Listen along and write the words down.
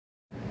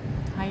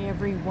Hi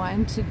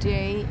everyone,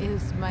 today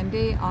is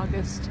Monday,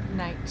 August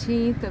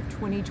 19th of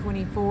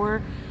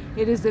 2024.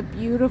 It is a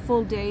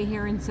beautiful day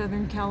here in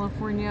Southern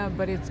California,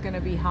 but it's going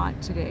to be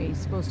hot today. It's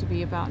supposed to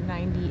be about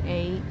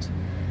 98,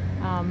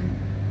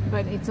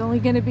 but it's only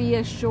going to be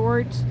a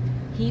short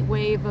heat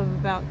wave of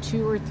about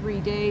 2 or 3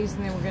 days,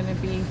 and then we're going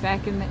to be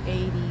back in the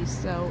 80s.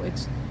 So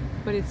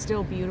but it's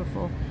still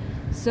beautiful.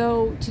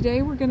 So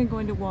today we're going to go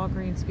into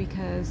Walgreens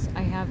because I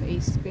have a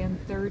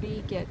spend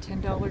 30 get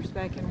 $10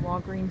 back in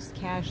Walgreens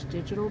cash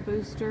digital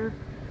booster.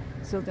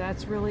 So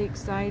that's really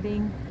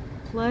exciting.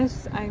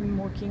 Plus I'm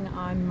working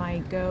on my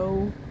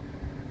go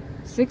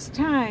 6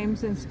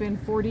 times and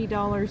spend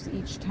 $40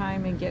 each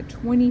time and get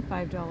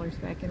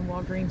 $25 back in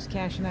Walgreens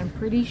cash, and I'm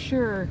pretty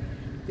sure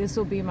this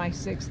will be my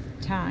 6th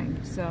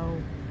time. So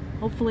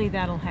hopefully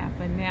that'll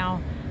happen.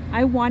 Now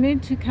I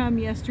wanted to come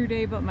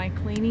yesterday, but my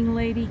cleaning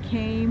lady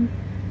came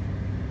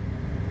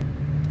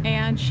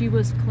and she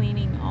was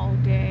cleaning all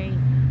day.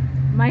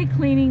 My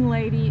cleaning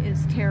lady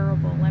is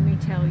terrible, let me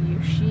tell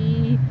you.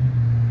 She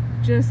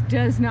just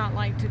does not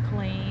like to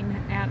clean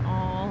at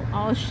all.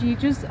 All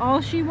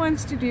she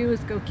wants to do is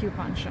go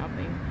coupon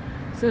shopping.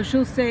 So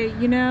she'll say,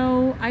 you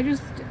know, I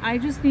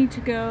just need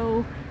to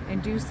go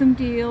and do some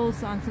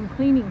deals on some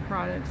cleaning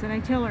products. And I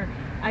tell her,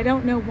 I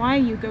don't know why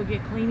you go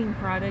get cleaning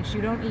products.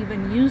 You don't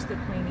even use the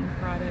cleaning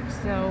products.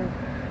 So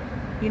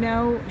you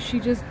know, she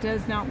just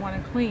does not want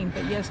to clean.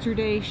 But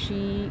yesterday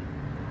she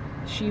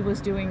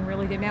was doing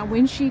really good. Now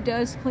when she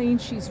does clean,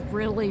 she's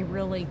really,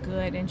 really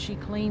good, and she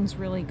cleans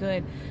really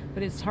good,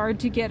 but it's hard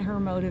to get her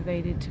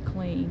motivated to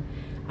clean.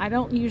 I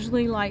don't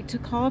usually like to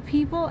call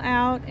people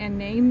out and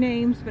name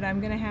names, but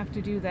I'm gonna have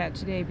to do that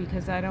today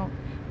because I don't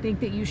think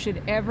that you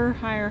should ever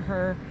hire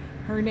her.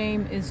 Her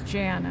name is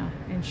Jana,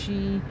 and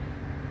she,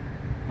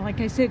 like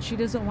I said, she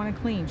doesn't want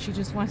to clean. She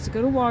just wants to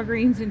go to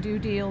Walgreens and do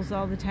deals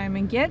all the time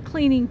and get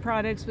cleaning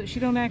products, but she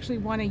don't actually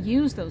want to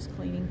use those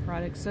cleaning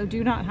products. So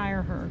do not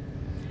hire her.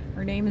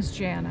 Her name is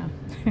Jana.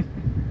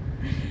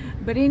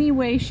 But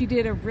anyway, she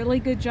did a really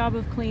good job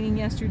of cleaning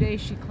yesterday.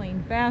 She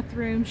cleaned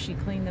bathrooms, she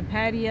cleaned the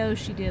patio,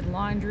 she did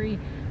laundry,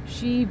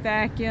 she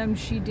vacuumed,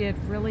 she did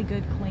really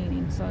good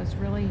cleaning. So I was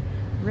really,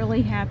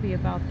 really happy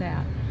about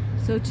that.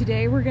 So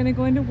today we're going to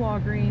go into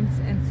Walgreens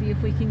and see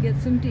if we can get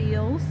some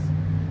deals.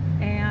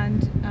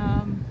 And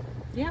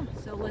yeah,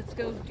 so let's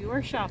go do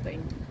our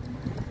shopping.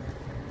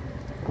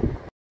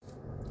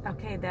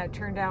 Okay, that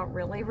turned out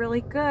really,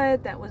 really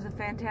good. That was a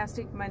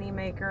fantastic money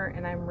maker,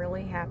 and I'm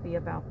really happy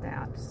about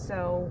that.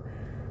 So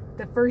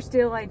the first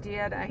deal I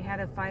did, I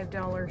had a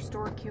 $5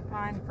 store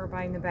coupon for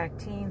buying the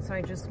Bactine. So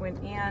I just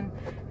went in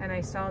and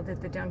I saw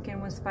that the Dunkin'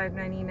 was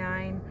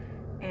 $5.99,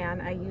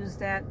 and I used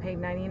that, paid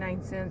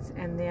 99 cents,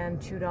 and then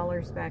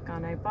 $2 back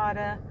on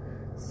Ibotta.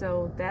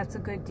 So that's a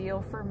good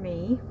deal for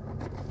me.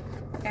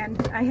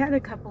 And I had a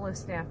couple of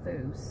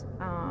snafus.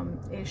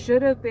 It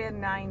should have been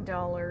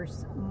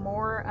 $9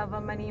 more of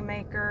a money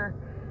maker,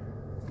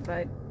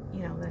 but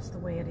you know, that's the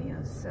way it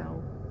is.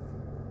 So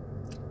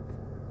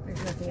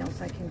there's nothing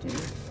else I can do.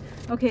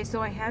 Okay,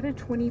 so I had a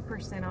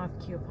 20% off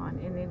coupon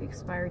and it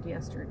expired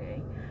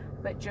yesterday,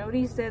 but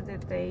Jody said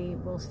that they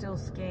will still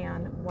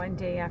scan 1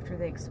 day after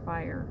they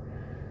expire.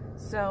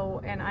 So,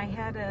 and I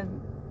had a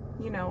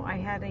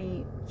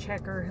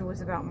checker who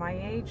was about my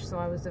age, so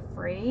I was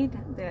afraid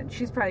that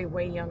she's probably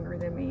way younger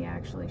than me.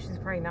 Actually, she's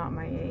probably not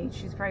my age.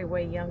 She's probably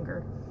way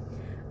younger.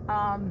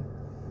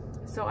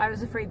 So I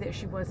was afraid that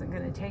she wasn't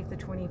going to take the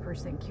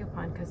 20%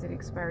 coupon because it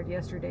expired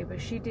yesterday,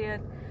 but she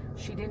did.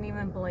 She didn't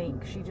even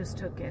blink. She just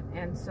took it,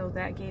 and so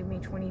that gave me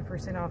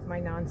 20% off my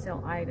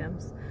non-sale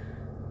items,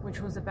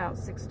 which was about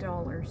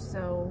 $6.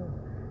 So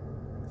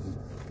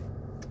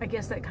I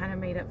guess that kind of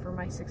made up for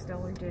my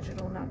 $6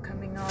 digital not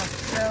coming off.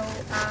 So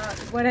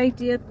what I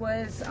did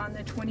was, on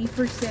the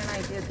 20%,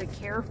 I did the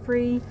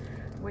Carefree,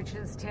 which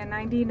is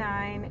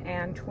 $10.99,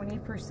 and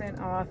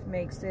 20% off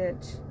makes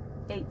it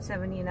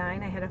 $8.79.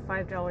 I had a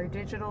 $5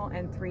 digital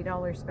and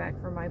 $3 back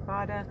for my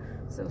Ibotta,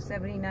 so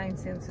 79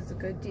 cents is a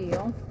good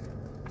deal.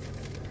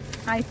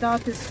 I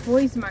thought this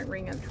Toys might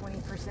ring up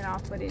 20%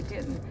 off, but it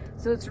didn't.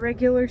 So it's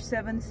regular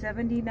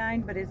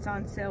 $7.79, but it's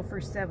on sale for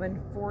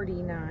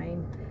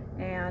 $7.49.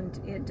 And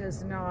it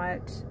does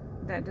not,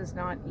 that does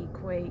not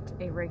equate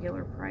a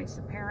regular price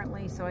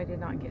apparently, so I did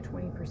not get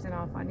 20%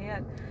 off on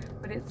it.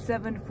 But it's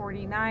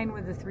 $7.49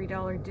 with a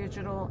 $3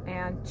 digital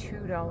and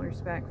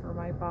 $2 back for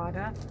my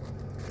Ibotta.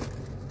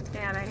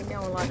 And I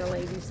know a lot of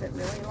ladies that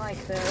really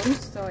like those,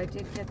 so I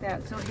did get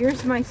that. So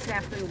here's my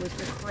snafu with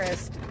the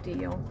Crest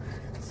deal.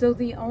 So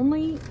the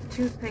only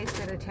toothpaste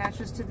that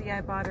attaches to the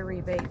Ibotta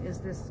rebate is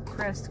this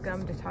Crest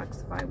Gum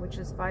Detoxify, which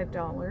is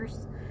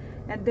 $5.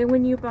 And then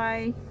when you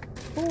buy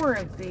 4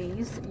 of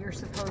these, you're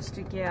supposed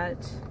to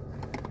get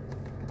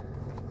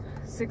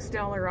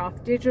 $6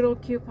 off digital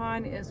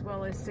coupon as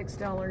well as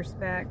 $6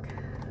 back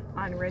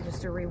on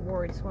register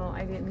rewards. Well,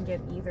 I didn't get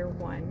either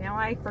one. Now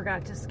I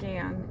forgot to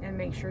scan and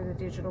make sure the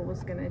digital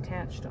was going to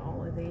attach to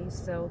all of these,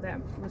 so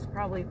that was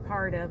probably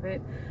part of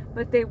it.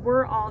 But they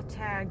were all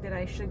tagged that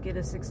I should get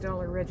a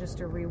 $6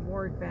 register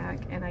reward back,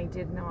 and I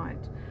did not.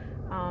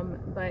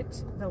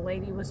 But the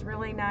lady was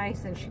really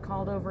nice, and she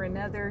called over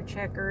another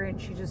checker,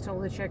 and she just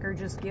told the checker,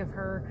 just give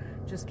her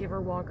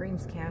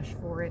Walgreens cash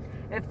for it.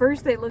 At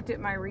first they looked at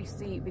my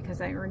receipt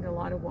because I earned a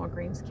lot of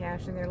Walgreens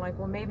cash, and they're like,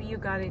 well, maybe you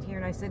got it here.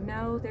 And I said,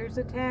 no, there's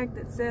a tag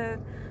that said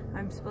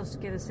I'm supposed to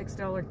get a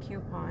 $6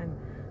 coupon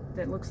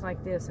that looks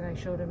like this, and I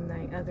showed them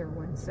the other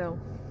one. So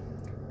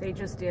they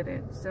just did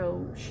it.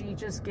 So she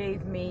just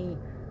gave me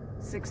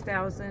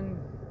 $6 in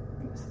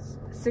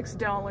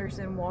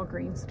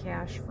Walgreens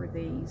cash for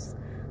these,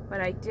 but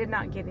I did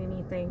not get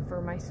anything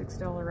for my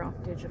 $6 off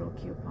digital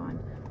coupon.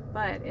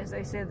 But as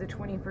I said, the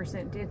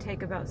 20% did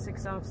take about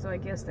 $6 off, so I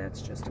guess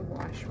that's just a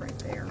wash right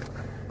there.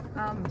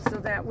 So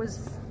that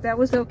was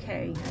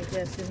okay, I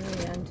guess, in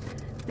the end.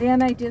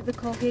 Then I did the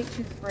Colgate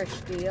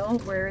toothbrush deal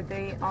where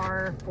they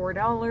are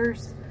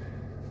 $4,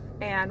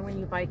 and when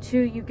you buy 2,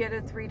 you get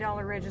a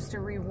 $3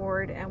 register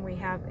reward, and we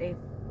have a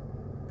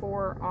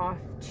 4 off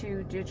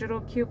 2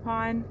 digital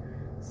coupon.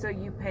 So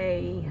you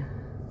pay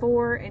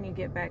 4 and you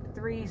get back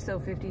 3, so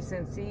 50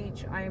 cents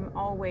each. I'm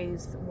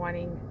always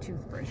wanting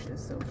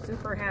toothbrushes, so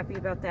super happy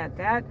about that.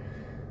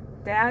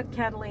 That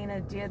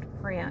Catalina did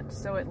print,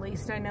 so at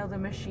least I know the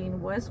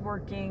machine was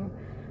working.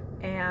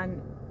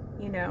 And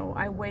you know,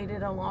 I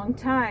waited a long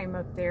time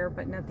up there,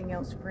 but nothing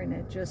else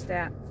printed. Just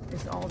that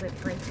is all that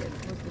printed,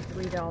 with the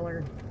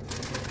 $3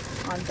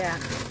 on that.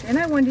 Then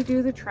I wanted to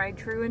do the tried,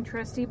 true, and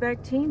trusty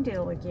Bactine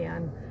deal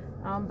again.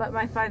 But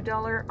my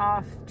 $5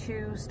 off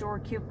 2 store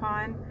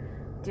coupon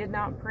did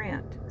not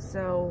print.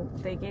 So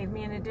they gave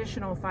me an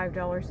additional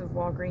 $5 of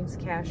Walgreens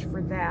cash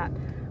for that,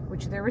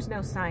 which there was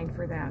no sign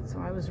for that. So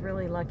I was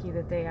really lucky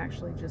that they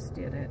actually just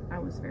did it. I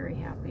was very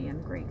happy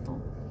and grateful.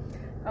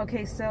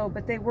 Okay, so,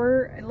 but they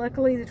were,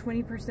 luckily the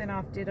 20%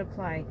 off did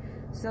apply.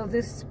 So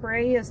this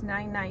spray is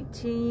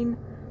 $9.19,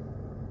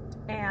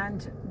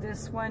 and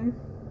this one,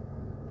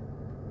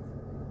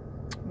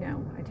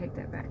 no, I take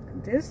that back.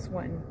 This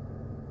one,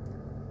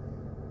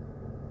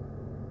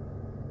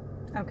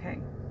 okay,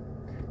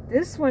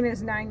 this one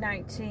is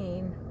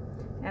 $9.19,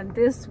 and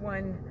this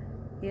one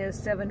is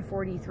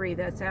 $7.43.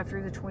 That's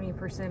after the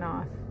 20%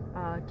 off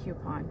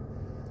coupon.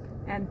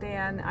 And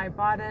then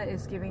Ibotta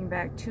is giving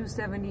back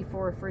 $2.74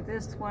 for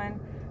this one,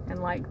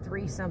 and like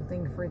 $3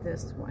 something for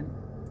this one.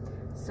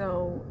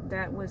 So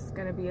that was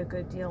going to be a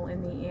good deal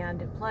in the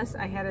end. Plus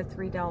I had a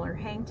 $3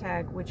 hang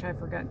tag, which I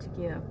forgot to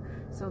give.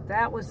 So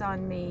that was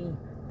on me.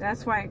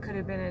 That's why it could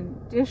have been an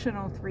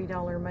additional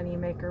 $3 money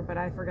maker, but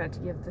I forgot to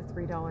give the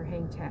 $3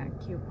 hang tag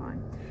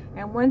coupon.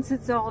 And once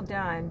it's all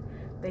done,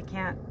 they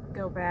can't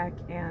go back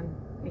and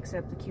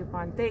accept the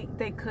coupon.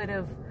 They could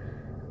have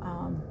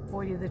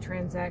voided the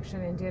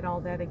transaction and did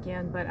all that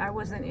again, but I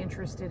wasn't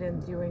interested in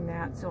doing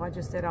that, so I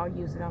just said I'll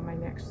use it on my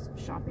next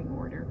shopping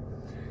order.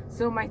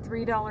 So my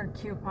 $3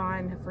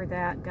 coupon for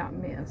that got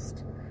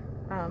missed,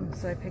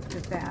 so I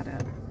picked that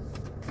up.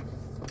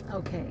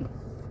 Okay,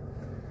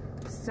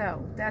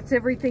 so that's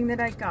everything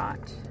that I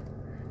got.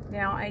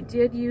 Now I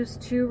did use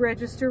 2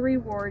 register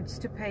rewards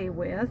to pay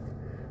with,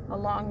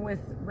 along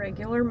with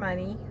regular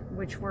money,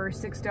 which were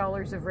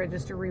 $6 of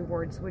register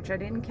rewards, which I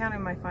didn't count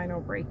in my final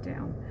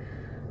breakdown.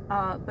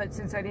 But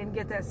since I didn't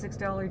get that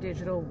 $6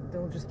 digital,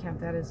 they'll just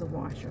count that as a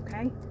wash,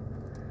 okay?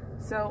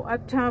 So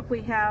up top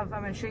we have,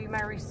 I'm going to show you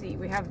my receipt.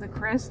 We have the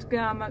Crest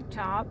gum up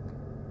top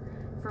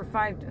for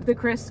the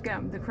Crest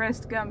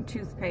gum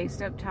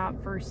toothpaste up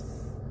top for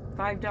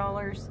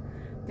 $5.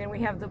 Then we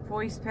have the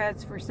Poise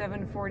Pets for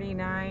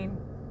 $7.49.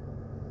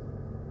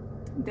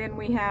 Then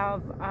we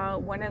have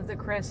one of the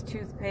Crest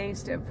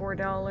toothpaste at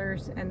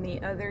 $4, and the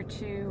other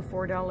 2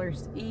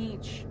 $4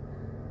 each.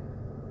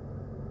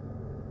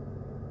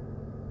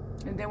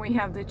 And then we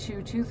have the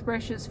 2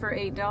 toothbrushes for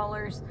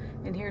 $8,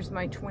 and here's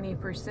my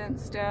 20%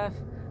 stuff,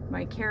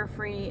 my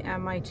Carefree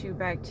and my 2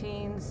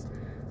 Bactines.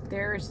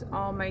 There's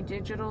all my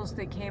digitals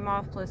that came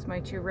off, plus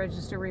my 2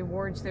 register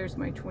rewards. There's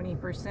my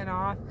 20%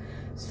 off.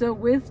 So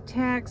with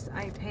tax,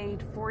 I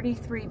paid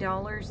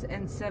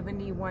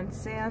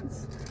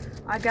 $43.71.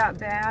 I got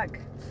back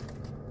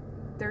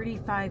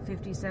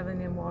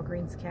 $35.57 in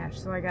Walgreens cash.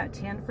 So I got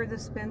 10 for the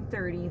spend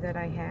 30 that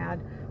I had,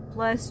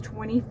 plus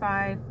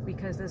 25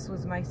 because this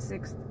was my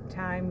 6th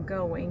time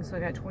going, so I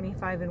got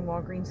 25 in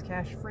Walgreens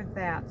cash for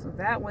that. So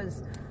that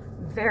was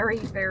very,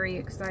 very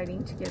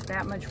exciting to get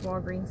that much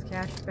Walgreens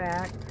cash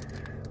back.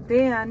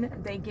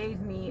 Then they gave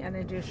me an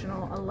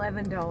additional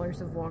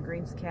 $11 of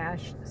Walgreens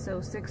cash,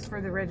 so 6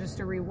 for the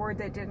register reward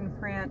that didn't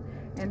print,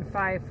 and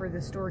 5 for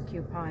the store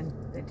coupon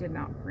that did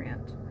not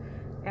print.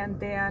 And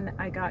then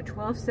I got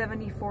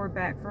 $12.74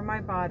 back from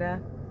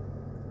Ibotta,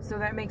 so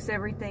that makes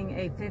everything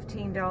a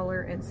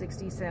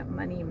 $15.60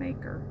 money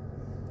maker.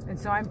 And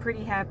so I'm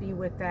pretty happy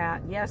with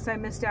that. Yes, I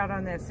missed out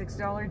on that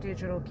 $6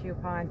 digital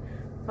coupon,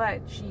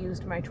 but she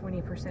used my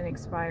 20%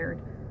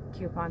 expired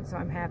coupon, so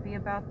I'm happy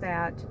about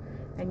that.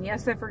 And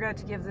yes, I forgot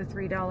to give the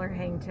 $3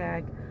 hang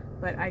tag,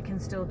 but I can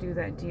still do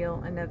that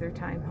deal another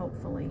time,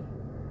 hopefully.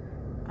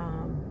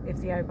 if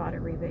the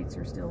Ibotta rebates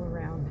are still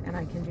around, and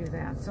I can do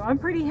that. So I'm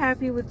pretty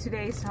happy with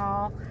today's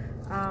haul.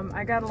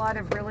 I got a lot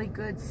of really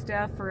good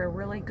stuff for a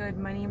really good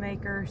money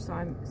maker, so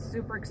I'm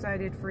super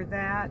excited for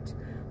that.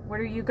 What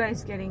are you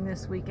guys getting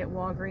this week at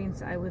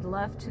Walgreens? I would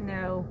love to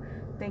know.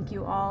 Thank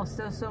you all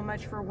so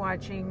much for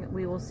watching.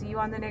 We will see you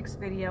on the next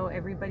video.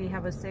 Everybody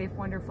have a safe,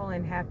 wonderful,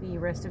 and happy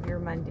rest of your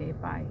Monday.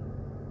 Bye.